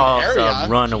stay in just one saw area.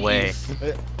 Sub run away.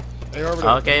 Hey, Arbiter,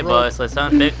 Okay, you rolled- boss, let's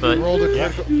hunt Bigfoot. you rolled a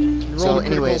critical- you rolled So a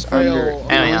critical anyways, fail Arbiter, on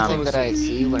the Anyway, only thing that I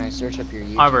see when I search up your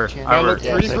YouTube Arbor, channel Arbor. Look,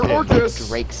 three is for like Orcus.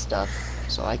 Drake stuff,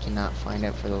 so I cannot find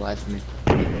it for the life of me.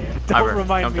 Don't Arbor,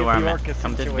 remind come me to of where the I'm at. Orcus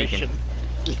Come to the beacon. situation.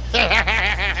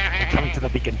 Coming to the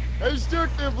beacon. I still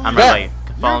can't believe I'm that. right.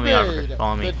 Follow me, You Arbor. made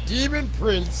Follow me. The demon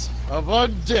prince of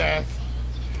undeath.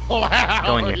 Wow.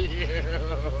 Go in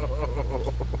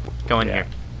Go in here.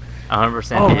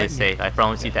 100% Oh, it let is me- safe. I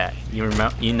promise you that. You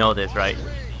remember? You know this, right?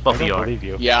 Both I of you don't are. believe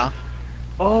you. Yeah.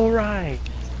 All right.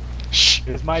 Shh.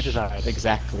 It was my design.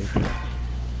 Exactly.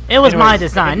 It was my Anyways,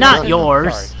 design, okay, not sorry.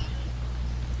 yours.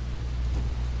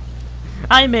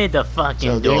 I made the fucking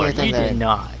So the door. only thing You that did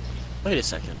not. Wait a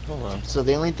second. Hold on. So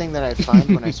the only thing that I find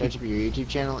when I search up your YouTube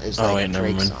channel is Oh, like wait, never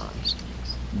Drake mind. songs.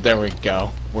 There we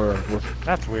go. We're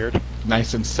That's weird.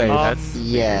 nice and safe. That's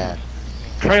Yeah.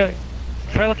 Try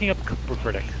looking up Cooper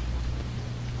Critic.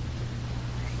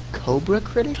 Cobra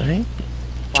Critic? Hey?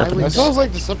 Why would That sounds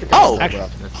like the subject Oh! of Actually,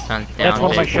 let's hunt down That's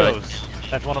one of my Bigfoot. shows.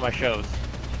 That's one of my shows.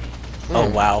 Oh,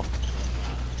 wow.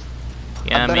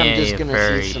 Yeah, I bet I'm me just a gonna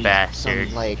furry see some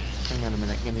bastard. like, hang on a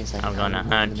minute, give me a second. I'm gonna I don't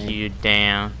know hunt the name. you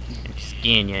down and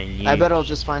skin you. I bet I'll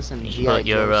just find some G.I. Put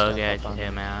your Joe rug stuff at up on your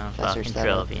it. mouth, If I fucking search that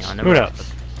up. trophy on the Who rug.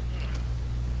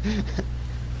 knows?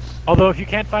 Although if you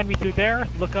can't find me through there,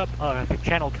 look up the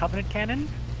channel Covenant Cannon,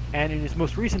 and in his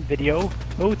most recent video,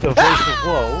 Oath of Voice of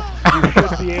Woe, you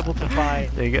should be able to find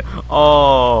There you go.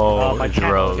 Oh, my it's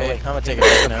channel. Rogue. Okay, I'm gonna take a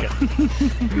look now.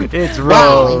 It's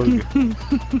Rogue.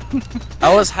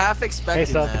 I was half Hey expecting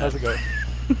Sub, that. how's it going?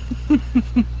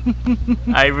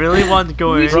 I really want to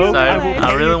go Rogue, inside. I will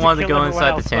I pay really you to want to kill go everyone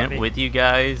inside the else but tent me. with you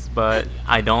guys, but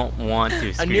I don't want to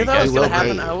I screw knew you that guys was gonna will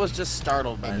happen. pay. I was just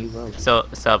startled by And you it. will. So,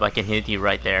 Sub, I can hit you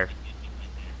right there.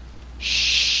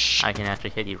 Shh. I can actually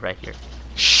hit you right here.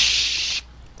 Shh.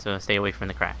 So stay away from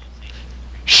the crack.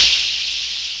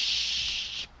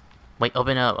 Shh. Wait,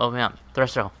 open up, open up.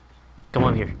 Threshold. Come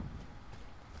over here.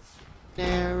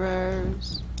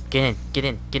 Errors. Get in, get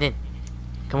in, get in.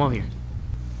 Come over here.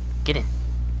 Get in,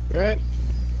 Right?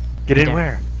 Get in Yeah.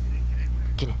 where?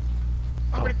 get in.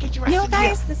 I'm gonna get your You know, ass in here.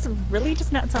 guys, this really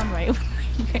does not sound right. What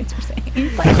you guys are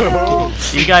saying. Like, no.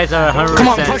 You guys are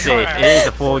 100% push safe. her. It is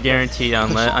a full guarantee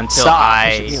until Stop.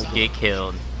 I get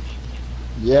killed.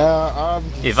 Yeah,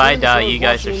 If I seeing die, this you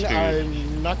guys are watching, screwed.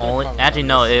 I'm not gonna Only, comment actually on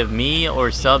no, this. if me or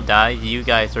Sub dies, you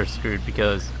guys are screwed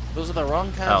because Those are the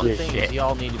wrong kinds Oh, of things shit.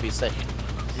 y'all need to be saying.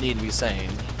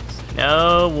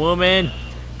 no woman.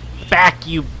 Back,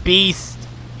 you beast.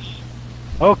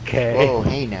 Okay. Whoa,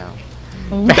 hey now.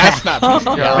 That's not.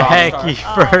 Back, you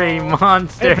furry Every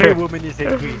monster. woman is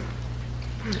a queen.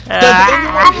 Does Ah,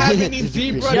 anyone have any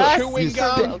zebra Yes, chewing you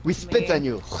gum? said- We spit on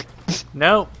you.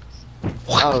 nope.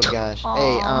 Oh gosh.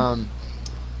 Hey,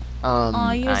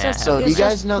 Aw, you yeah. just, So, you do you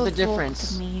guys just know the provoked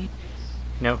difference? me.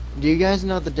 Nope. do you guys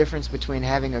know the difference between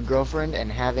having a girlfriend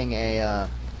and having a,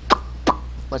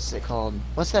 what's it called?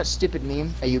 What's that stupid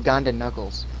meme? A Ugandan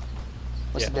Knuckles.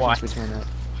 What's the difference between that?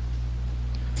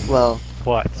 Well,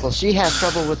 What? she has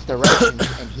trouble with directions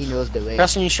and he knows the way.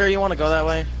 Preston, you sure you want to go that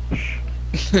way?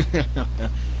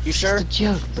 You sure? It's a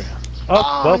joke, bro.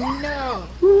 Oh, well, no!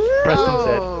 Preston's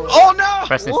dead. Oh no!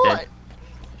 Preston's What? dead.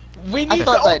 We I need the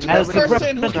thought that ultimate nobody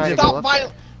person who was trying can to go stop up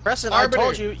violence. Preston, Arbiter, I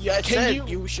told you. I can said, you-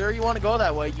 you sure you want to go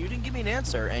that way? You didn't give me an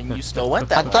answer, and you still went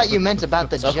I that way. thought you meant about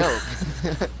the So-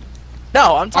 joke.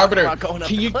 No, I'm talking Arbiter, about going up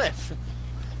can the you- cliff.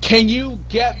 Can you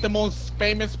get the most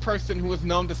famous person who is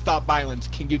known to stop violence?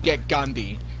 Can you get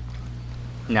Gandhi?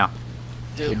 No.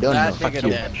 You Dude, don't that know. nigga Fuck you.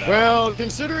 dead. though. Well,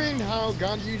 considering how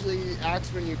Gandhi usually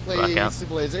acts when you play Rock out.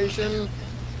 Civilization,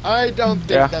 I don't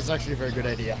think Yeah. that's actually a very good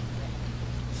idea.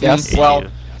 Yes. You Well, do.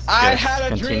 I Just had a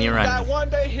continue dream running. that one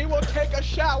day he will take a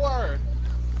shower.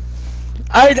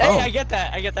 I get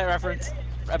that. I get that reference.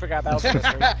 I forgot that was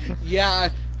history. Yeah.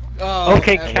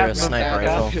 Okay, and Captain that's Sniper bad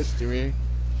rifle. history.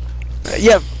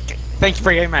 Yeah. Thank you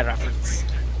for getting my reference.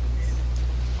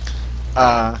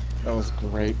 That was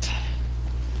great.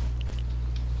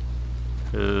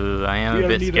 Ooh, I am We a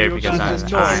bit don't need scared a because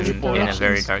Ugandan I'm no in a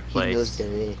very dark He knows place. the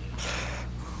way.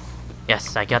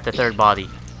 Yes, I got the third body.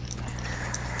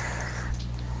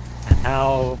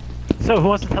 Now, so who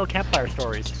wants to tell campfire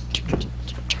stories?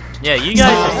 Yeah, you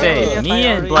guys are safe. Yeah, Me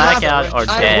and I Blackout are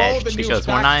I dead rolled a new because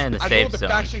we're not in the I safe rolled a zone.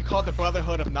 faction called the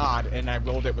Brotherhood of Nod, and I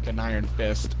rolled it with an iron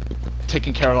fist,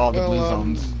 taking care of all the blue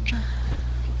zones.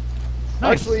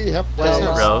 Actually, Rogue.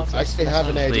 I actually have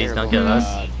an idea. Please don't kill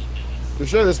us. To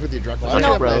share this with you, Dracula, I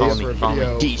No, actually have an idea bro. for a Call me.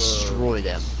 video. Destroy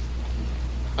them.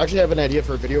 I actually have an idea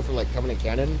for a video for like Covenant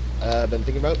Canon. I've been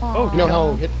thinking about. Aw. You know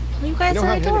how hit. You guys You know are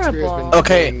how Hit Experience adorable. been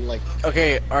Okay. doing, like,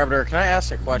 Okay, Arbiter, can I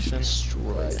ask a question?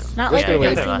 Destroy them. It's not Yeah, like you're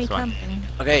yeah, gonna see last me one. coming.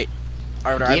 Okay,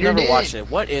 Arbiter, I've Gator never did. watched it.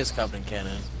 What is Covenant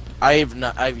Canon? I've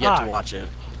yet to watch it.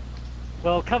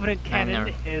 Well, Covenant I Canon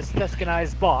never- is Thesk and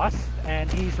I's boss,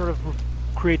 and he sort of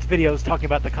creates videos talking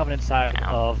about the Covenant side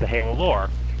Ow. of the Halo lore.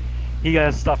 He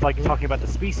has stuff like talking about the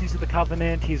species of the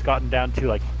Covenant. He's gotten down to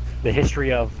like the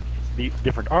history of the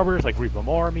different arbors, like Reba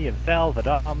Mormi and Fel,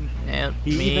 Vadam. Yep,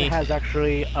 He me. even has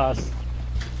actually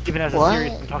even has a What?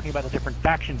 series talking about the different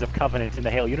factions of Covenant in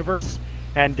the Halo universe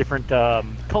and different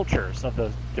cultures of the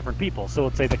different people. So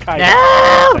let's say the Kai.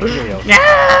 No!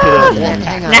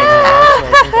 Hang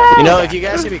on. You know, if you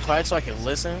guys could be quiet so I can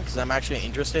listen, because I'm actually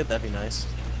interested, that'd be nice.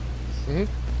 And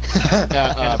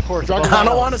of course, I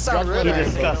don't want to sound rude. He or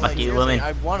anything, discussed- but, Fuck you, seriously, woman.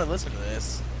 I want to listen to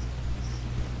this.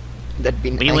 That'd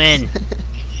be nice. We win.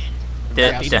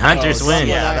 The hunters win.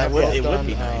 Yeah, that would, both it would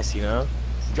be done, nice, you know?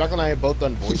 Dracula and I have both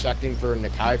done voice acting for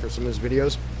Nakai for some of his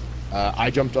videos. I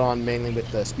jumped on mainly with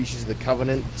the Species of the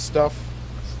Covenant stuff,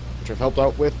 which I've helped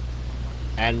out with.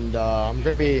 And I'm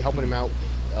going to be helping him out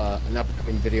an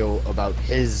upcoming video about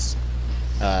his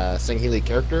Sanghili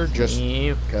character, just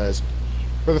You. because,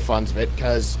 for the funs of it,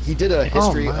 because he did a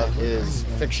history my. of his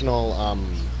fictional,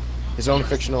 his own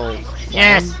fictional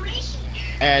Yes. clan,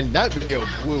 and that video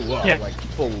blew up. Yeah. Like,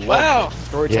 people Wow. loved the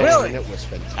storytelling, Really? and it was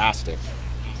fantastic.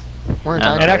 We're in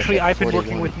And time actually, for I've been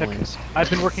 41 working with points. I've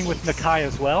been working with Nakai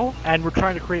as well, and we're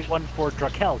trying to create one for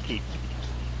Drakel Keep,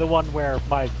 the one where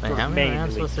my sort how of many main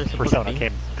rounds was there supposed persona to be?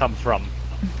 comes from.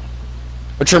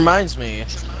 Which reminds me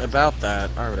about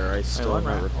that, Arbiter, I still what haven't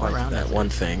round- what replied round to that is it? one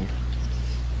thing.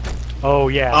 Oh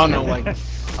yeah. Oh no, like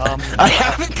I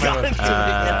haven't gotten to it yet.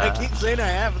 I Uh, keep saying I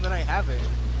have, and then I haven't.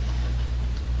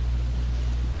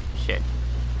 Shit.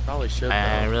 Probably should.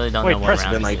 I though. really don't Wait, know what press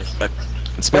round It's been it like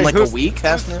is. it's been Wait, like a who's- week,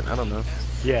 hasn't it? I don't know.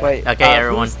 Yeah. Wait, Okay,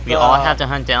 everyone. who's We all the- have to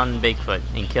hunt down Bigfoot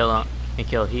and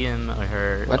kill him or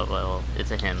her. What? Oh, well, it's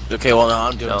a him. Okay, well, no,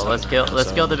 I'm doing So something let's kill. right now, Let's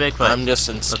so kill the Bigfoot. I'm just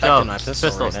Let's inspecting go. my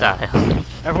pistol, right style. now.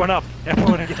 Everyone up!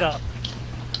 Everyone get up!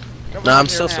 No, I'm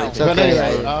still It's sleeping. okay,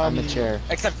 anyway, I'm the chair.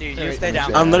 Except you. You stay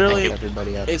down. I'm literally.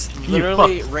 Everybody up. It's You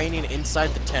literally fuck. raining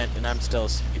inside the tent, and I'm still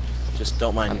asleep. Just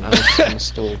don't mind me. I'm a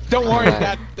stool. don't worry,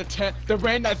 Alright. that the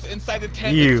rain that's inside the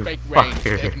tent You is fake rain.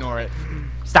 fucker. Ignore it.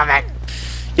 Stop it!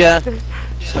 Yeah,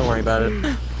 just don't worry about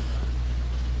it.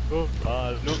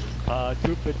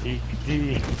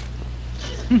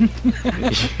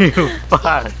 You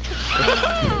fuck!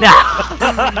 No!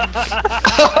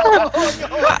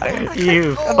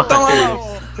 You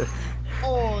fuckers!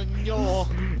 Oh no.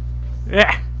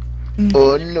 Yeah.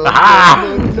 Oh no, Ah!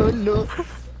 no, no, no, no.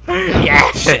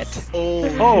 Yes! Oh,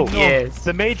 Oh, Yes.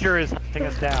 The Major is hunting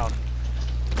us down.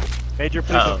 Major,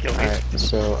 please Uh-oh. don't kill me. Alright,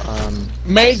 so,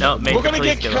 Major, No, Major, we're gonna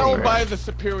please get give killed over. by the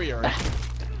superior.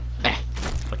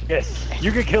 Yes,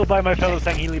 you get killed by my fellow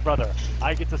Sanghili brother.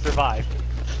 I get to survive.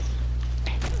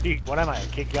 Gee, what am I, a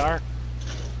Kikyar?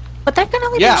 But that can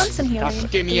only Yeah, be once in here.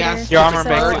 skinny ass. Your armor So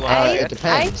makes you I, it depends.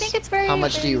 I think it's very. How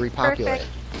much do you very repopulate?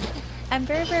 perfect. I'm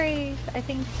very. I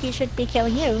think he should be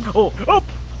killing you. Oh, oh!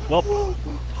 Well,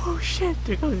 Oh shit!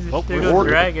 There goes, Oh, there we're goes ordered.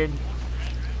 dragon.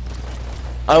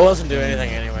 I wasn't doing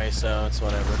anything anyway, so it's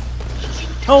whatever.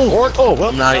 Oh! oh,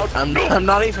 well. I'm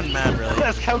not even mad really.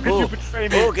 Yes, how could you betray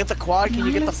me? Oh, get the quad. Can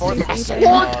you get the fourth one?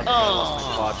 What?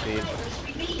 Quad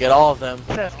feed. Get all of them.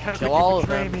 Yes, how could Kill all you of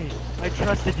betray them. me? I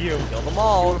trusted you. Kill them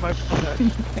all. What am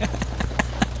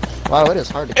I? Wow, it is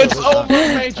hard to kill It's this over,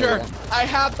 zombie. Major. I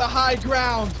have the high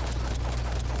ground.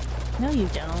 No, you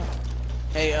don't.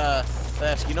 Hey,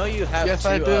 Theft, you know you have Yes, two,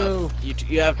 I do.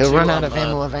 You have He'll two, run out of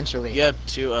ammo eventually. You have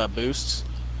two, boosts.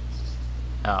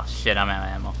 Oh shit! I'm out of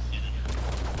ammo.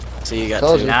 So you got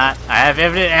Told two. you. Not. I have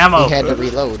infinite ammo. He had to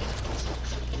reload.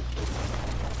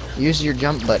 Use your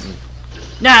jump button.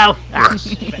 No. Ah,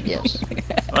 Yes.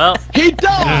 well, He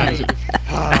died.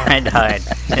 I died,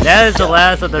 and that is the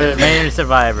last of the remaining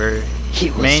survivors, He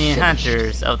was remaining finished.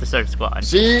 hunters of the search squad.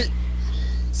 See,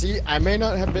 I may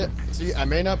not have been. See, I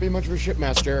may not be much of a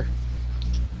shipmaster,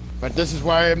 but this is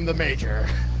why I'm the major.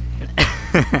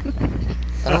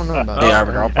 I don't know about Hey, that.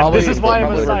 Arbiter, I'll probably, this is why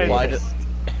I'm a probably reply to scientist.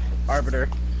 Arbiter.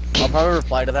 I'll probably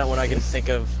reply to that when I can think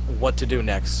of what to do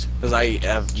next, because I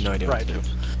have no idea what to do.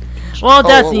 Well,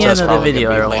 that's Oh, the oh, end that's of the probably video,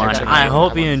 gonna be everyone. later I tonight.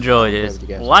 hope you I'm enjoyed gonna this. be able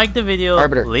to guess. Like the video,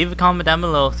 Arbiter. leave a comment down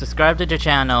below, subscribe to the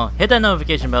channel, hit that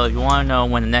notification bell if you want to know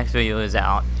when the next video is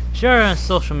out. Share on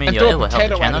social And media, throw it a will help the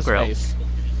potato at channel his grow. face.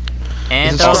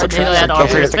 And This throw a is potato also at don't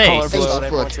Arthur's forget to face. color blood. Facebook,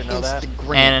 Everyone should know that.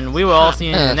 Instagram, And we will all see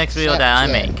you in the next video that I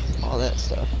Snapchat, make. all that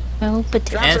stuff. Oh,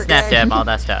 potato. And Snapchat, all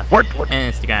that stuff. And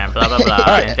Instagram, blah blah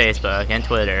blah. And Facebook, and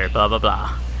Twitter, blah blah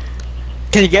blah.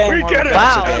 Can you get We get it!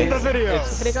 Wow. End the video!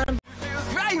 But it got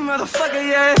Right, motherfucker,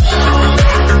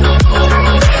 yeah.